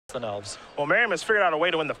than elves. Well, Merriam has figured out a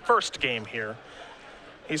way to win the first game here.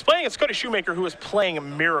 He's playing against Cody Shoemaker, who is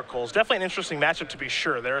playing Miracles. Definitely an interesting matchup, to be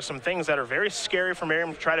sure. There are some things that are very scary for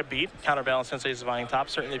Merriam to try to beat. Counterbalance Sensei's Divine Top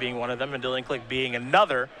certainly being one of them, and Dylan Click being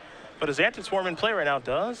another. But his Anti-Swarm in play right now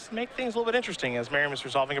does make things a little bit interesting as Merriam is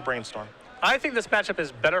resolving a Brainstorm. I think this matchup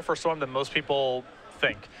is better for Storm than most people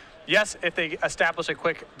think. Yes, if they establish a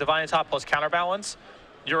quick Divine Top plus Counterbalance,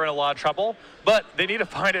 you're in a lot of trouble. But they need to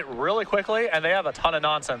find it really quickly, and they have a ton of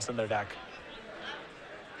nonsense in their deck.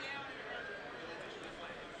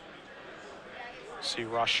 See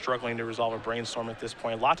Ross struggling to resolve a Brainstorm at this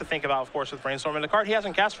point. A lot to think about, of course, with Brainstorm. And the card he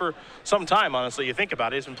hasn't cast for some time, honestly. You think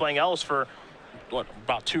about it. He's been playing Elves for, what,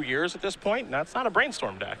 about 2 years at this point? And that's not a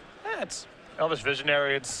Brainstorm deck. Yeah, it's Elvish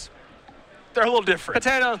Visionary. They're a little different.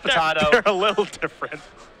 Potato. They're a little different.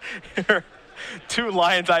 2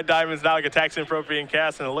 Lion's Eye Diamonds now, Gataxian Probe being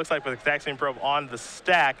cast. And it looks like with Gataxian Probe on the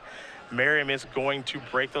stack, Merriam is going to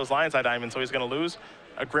break those Lion's Eye Diamonds. So he's going to lose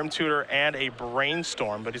a Grim Tutor and a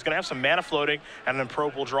Brainstorm, but he's going to have some mana floating, and then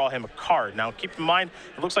Probe will draw him a card. Now, keep in mind,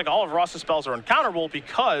 it looks like all of Ross's spells are uncounterable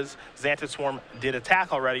because Xanted Swarm did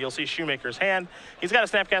attack already. You'll see Shoemaker's hand. He's got a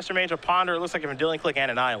Snapcaster Mage, a Ponder, it looks like a Vendilion Click,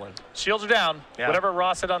 and an Island. Shields are down. Yeah. Whatever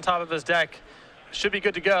Ross had on top of his deck should be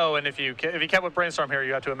good to go, and if he kept with Brainstorm here,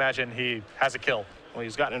 you have to imagine he has a kill. Well,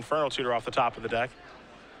 he's got an Infernal Tutor off the top of the deck,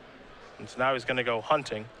 and so now he's going to go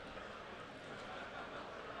hunting.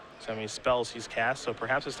 So how many spells he's cast, so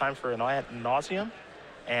perhaps it's time for an Ad Nauseam,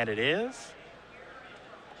 and it is.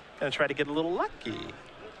 Gonna try to get a little lucky.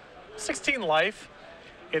 16 life.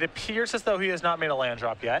 It appears as though he has not made a land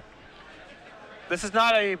drop yet. This is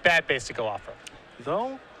not a bad base to go off of.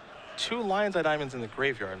 Though, 2 Lion's Eye Diamonds in the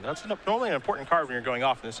graveyard. That's normally an important card when you're going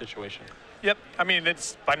off in this situation. Yep, I mean,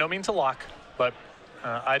 it's by no means a lock, but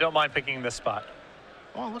I don't mind picking this spot.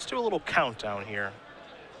 Well, let's do a little countdown here.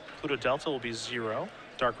 Pluto Delta will be 0.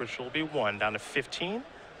 Dark Ritual will be 1, down to 15,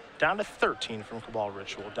 down to 13 from Cabal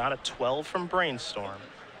Ritual, down to 12 from Brainstorm,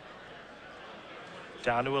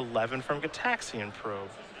 down to 11 from Gataxian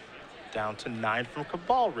Probe, down to 9 from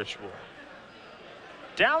Cabal Ritual,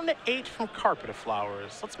 down to 8 from Carpet of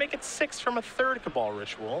Flowers. Let's make it 6 from a 3rd Cabal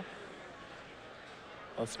Ritual.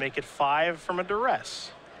 Let's make it 5 from a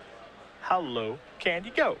Duress. How low can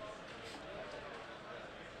you go?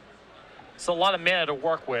 It's a lot of mana to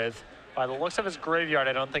work with. By the looks of his graveyard,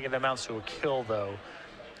 I don't think it amounts to a kill, though.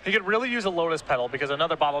 He could really use a Lotus Petal, because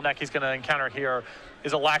another bottleneck he's going to encounter here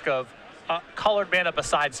is a lack of colored mana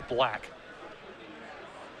besides black.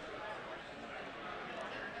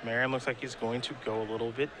 Merriam looks like he's going to go a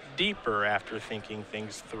little bit deeper after thinking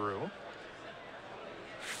things through.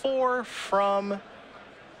 4 from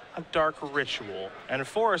a Dark Ritual. And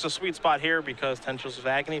 4 is a sweet spot here because Tendrils of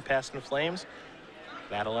Agony, Past in Flames,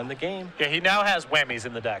 that'll end the game. Yeah, he now has whammies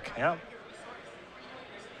in the deck. Yeah.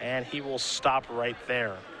 And he will stop right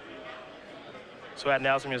there. So Ad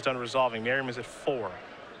Nauseam is done resolving. Merriam is at 4.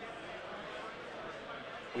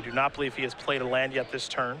 We do not believe he has played a land yet this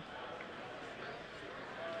turn.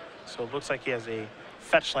 So it looks like he has a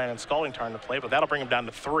Fetch Land and Scalding Tarn to play, but that'll bring him down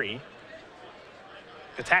to 3.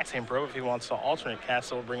 Gataxian Probe, if he wants to alternate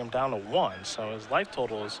cast, it will bring him down to 1. So his life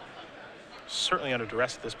total is certainly under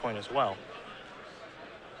duress at this point as well.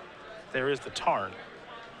 There is the Tarn.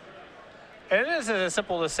 And it isn't as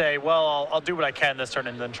simple to say, well, I'll do what I can this turn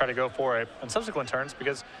and then try to go for it in subsequent turns,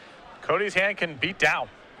 because Cody's hand can beat down.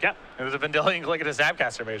 Yeah. There's a Vendilion Click and a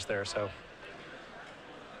Snapcaster Mage there, so.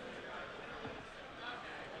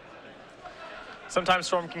 Sometimes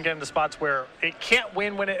Storm can get into spots where it can't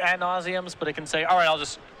win when it ad nauseams, but it can say, all right, I'll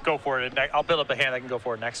just go for it. I'll build up a hand I can go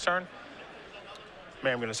for it next turn.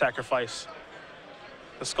 Man, I'm going to sacrifice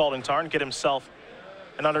the Scalding Tarn, get himself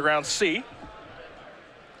an Underground Sea.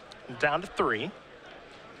 Down to 3.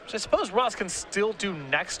 Which I suppose Ross can still do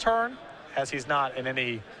next turn, as he's not in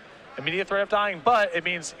any immediate threat of dying, but it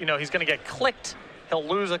means, you know, he's going to get clicked. He'll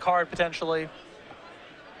lose a card potentially.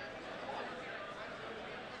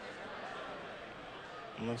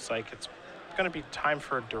 It looks like it's going to be time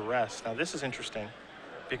for a Duress. Now, this is interesting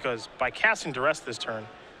because by casting Duress this turn,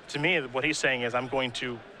 to me, what he's saying is I'm going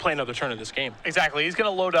to play another turn of this game. Exactly. He's going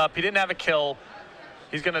to load up. He didn't have a kill.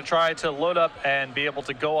 He's going to try to load up and be able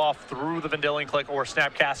to go off through the Vendilion Click or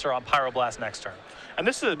Snapcaster on Pyroblast next turn. And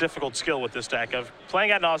this is a difficult skill with this deck of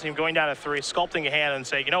playing ad nauseam, going down to 3, sculpting a hand, and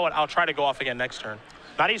say, you know what, I'll try to go off again next turn.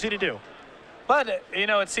 Not easy to do. But, you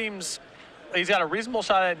know, it seems he's got a reasonable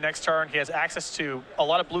shot at it next turn. He has access to a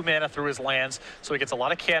lot of blue mana through his lands, so he gets a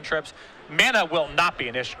lot of cantrips. Mana will not be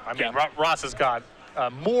an issue. I mean, yeah. Ross has got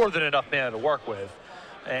more than enough mana to work with.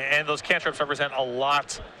 And those cantrips represent a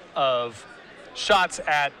lot of shots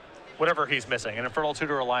at whatever he's missing. An Infernal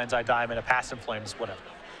Tutor, a Lion's Eye Diamond, a Past in Flames, whatever.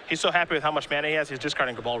 He's so happy with how much mana he has, he's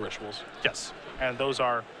discarding Cabal Rituals. Yes. And those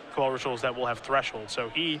are Cabal Rituals that will have Threshold. So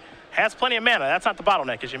he has plenty of mana. That's not the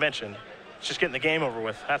bottleneck, as you mentioned. It's just getting the game over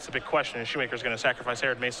with. That's the big question. And Shoemaker's going to sacrifice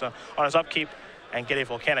Arid Mesa on his upkeep and get a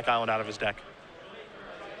Volcanic Island out of his deck.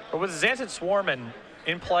 But with Xanted Swarm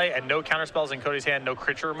in play and no counterspells in Cody's hand, no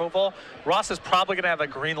creature removal, Ross is probably going to have a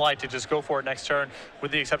green light to just go for it next turn,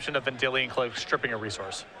 with the exception of Vendilion Cloak stripping a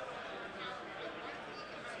resource.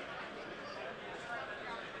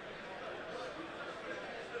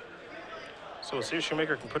 So we'll see what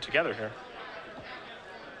Shoemaker can put together here.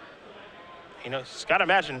 You know, he's got to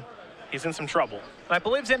imagine he's in some trouble. And I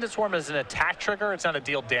believe Xanted Swarm is an attack trigger. It's not a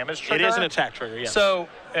deal damage trigger. It is an attack trigger, yes. So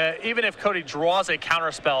even if Cody draws a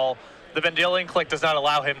counterspell, the Vendilion Click does not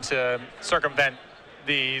allow him to circumvent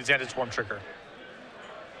the Xanted Swarm trigger.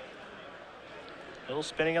 A little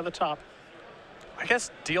spinning at the top. I guess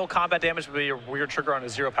deal combat damage would be a weird trigger on a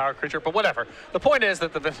 0-power creature, but whatever. The point is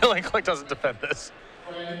that the Vendilion Click doesn't defend this.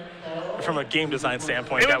 From a game design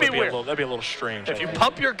standpoint, that'd be a little strange. If you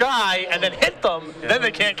pump your guy and then hit them, then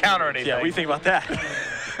they can't counter anything. Yeah, what do you think about that?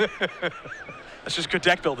 That's just good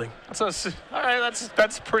deck building. So, all right,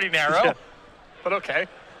 that's pretty narrow, yeah. But okay.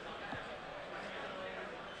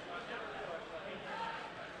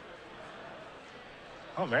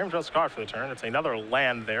 Oh, Merriam draws a card for the turn. It's another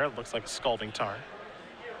land there. It looks like a Scalding Tarn.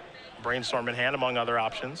 Brainstorm in hand, among other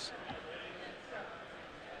options.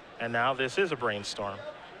 And now this is a Brainstorm.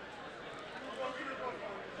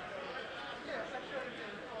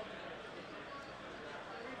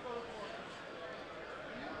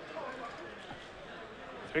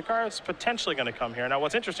 Three cards potentially going to come here. Now,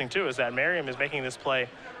 what's interesting, too, is that Merriam is making this play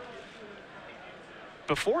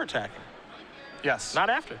before attacking. Yes.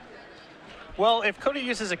 Not after. Well, if Cody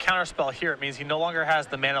uses a counterspell here, it means he no longer has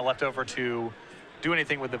the mana left over to do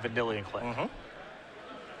anything with the Vendilion Click. Mm-hmm.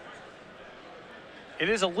 It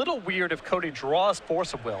is a little weird if Cody draws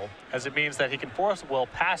Force of Will, as it means that he can Force of Will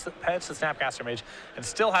past the Snapcaster Mage and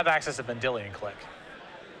still have access to Vendilion Click.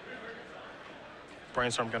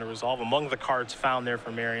 Brainstorm going to resolve. Among the cards found there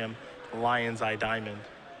for Merriam, Lion's Eye Diamond.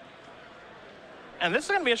 And this is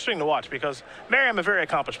going to be interesting to watch because Merriam, a very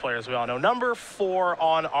accomplished player, as we all know. Number 4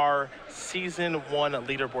 on our Season 1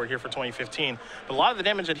 leaderboard here for 2015. But a lot of the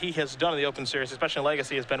damage that he has done in the Open Series, especially in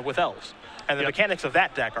Legacy, has been with Elves. And the mechanics of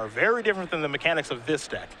that deck are very different than the mechanics of this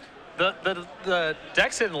deck. The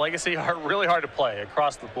decks in Legacy are really hard to play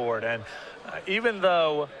across the board. And even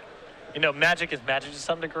though, you know, Magic is Magic to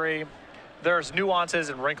some degree, there's nuances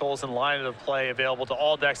and wrinkles and line of play available to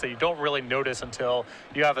all decks that you don't really notice until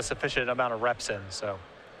you have a sufficient amount of reps in. So,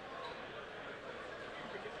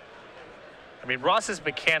 I mean, Ross's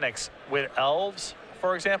mechanics with Elves,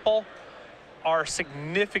 for example, are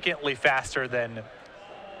significantly faster than,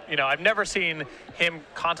 you know, I've never seen him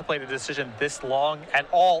contemplate a decision this long at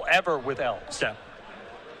all ever with Elves. Yeah.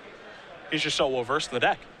 He's just so well versed in the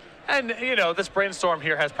deck. And, you know, this Brainstorm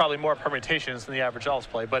here has probably more permutations than the average Elves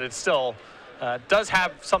play, but it still does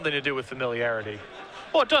have something to do with familiarity.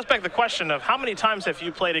 Well, it does beg the question of how many times have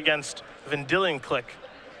you played against Vendilion Click,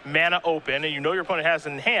 mana open, and you know your opponent has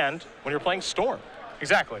it in hand when you're playing Storm?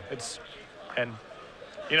 Exactly. And,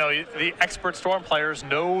 you know, the expert Storm players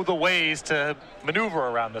know the ways to maneuver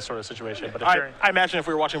around this sort of situation. But I imagine if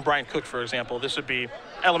we were watching Brian Cook, for example, this would be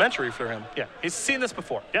elementary for him. Yeah, he's seen this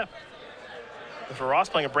before. Yeah. And for Ross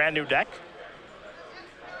playing a brand new deck,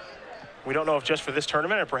 we don't know if just for this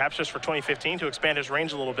tournament or perhaps just for 2015 to expand his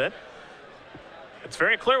range a little bit. It's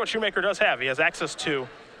very clear what Shoemaker does have. He has access to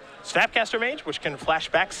Snapcaster Mage, which can flash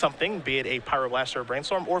back something, be it a Pyroblast or a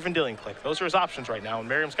Brainstorm, or Vendilion Click. Those are his options right now, and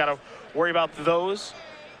Merriam's got to worry about those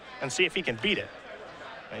and see if he can beat it.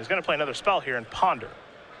 And he's going to play another spell here and Ponder.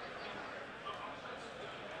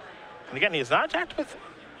 And again, he has not attacked with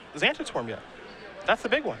Xanted Swarm yet. That's the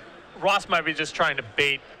big one. Ross might be just trying to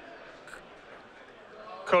bait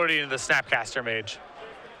Cody into the Snapcaster Mage.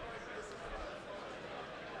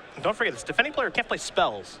 And don't forget, this defending player can't play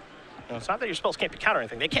spells. You know, it's not that your spells can't be counter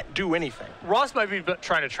anything. They can't do anything. Ross might be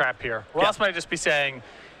trying to trap here. Ross might just be saying,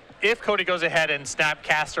 if Cody goes ahead and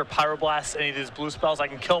Snapcaster, Pyroblast any of these blue spells, I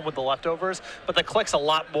can kill him with the leftovers, but the click's a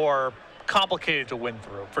lot more complicated to win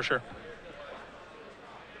through. For sure.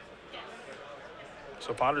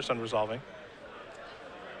 So Ponder's done resolving.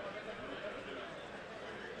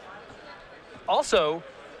 Also,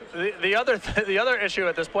 the other issue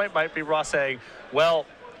at this point might be Ross saying, well,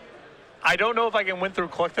 I don't know if I can win through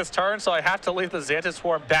Click this turn, so I have to leave the Xanted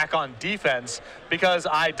Swarm back on defense because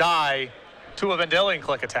I die to a Vendilion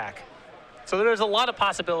Click attack. So there's a lot of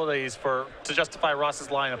possibilities to justify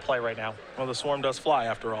Ross's line of play right now. Well, the Swarm does fly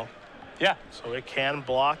after all. Yeah. So it can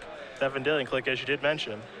block that Vendilion Click, as you did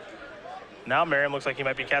mention. Now Merriam looks like he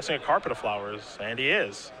might be casting a Carpet of Flowers, and he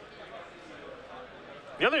is.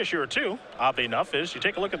 The other issue or two, oddly enough, is you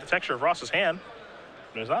take a look at the texture of Ross's hand.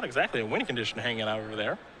 There's not exactly a win condition hanging out over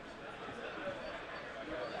there.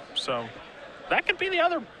 So that could be the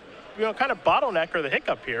other, kind of bottleneck or the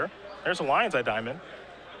hiccup here. There's a Lion's Eye Diamond.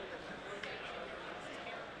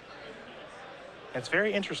 It's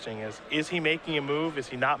very interesting. Is he making a move? Is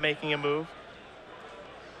he not making a move?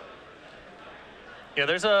 Yeah,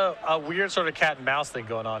 there's a weird sort of cat and mouse thing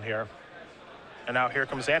going on here. And now here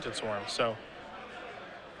comes Antid Swarm. So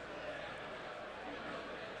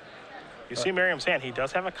you see Merriam's hand. He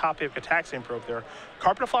does have a copy of Gataxian Probe there.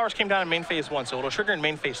 Carpet of Flowers came down in main phase 1, so it'll trigger in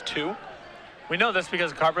main phase 2. We know this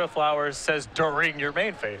because Carpet of Flowers says during your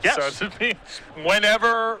main phase. Yes. So it means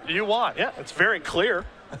whenever you want. Yeah, it's very clear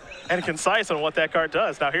and concise on what that card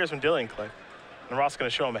does. Now here's Vendilion Click. And Ross is going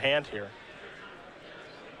to show him a hand here.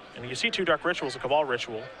 And you see 2 Dark Rituals, a Cabal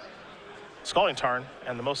Ritual, Scalding Tarn,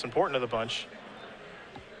 and the most important of the bunch,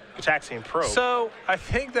 Gataxian Probe. So I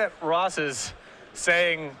think that Ross is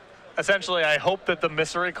saying, essentially, I hope that the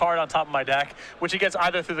mystery card on top of my deck, which he gets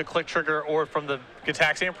either through the click trigger or from the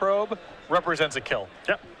Gataxian Probe, represents a kill.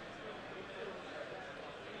 Yep.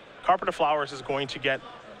 Carpet of Flowers is going to get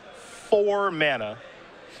 4 mana.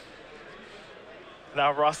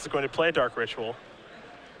 Now Ross is going to play a Dark Ritual.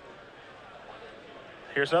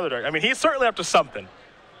 Here's another Dark. I mean, he's certainly up to something.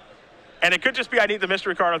 And it could just be I need the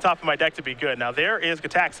mystery card on top of my deck to be good. Now there is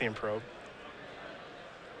Gataxian Probe.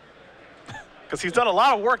 Because he's done a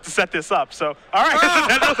lot of work to set this up. So, all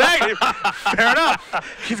right, fair enough.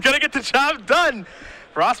 He's going to get the job done.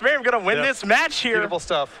 Ross Merriam going to win this match here. Beautiful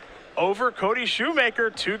stuff. Over Cody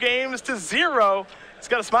Shoemaker, 2-0. He's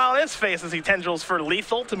got a smile on his face as he tendrils for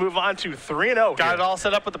lethal to move on to 3-0. Got it all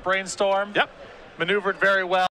set up with the brainstorm. Yep. Maneuvered very well.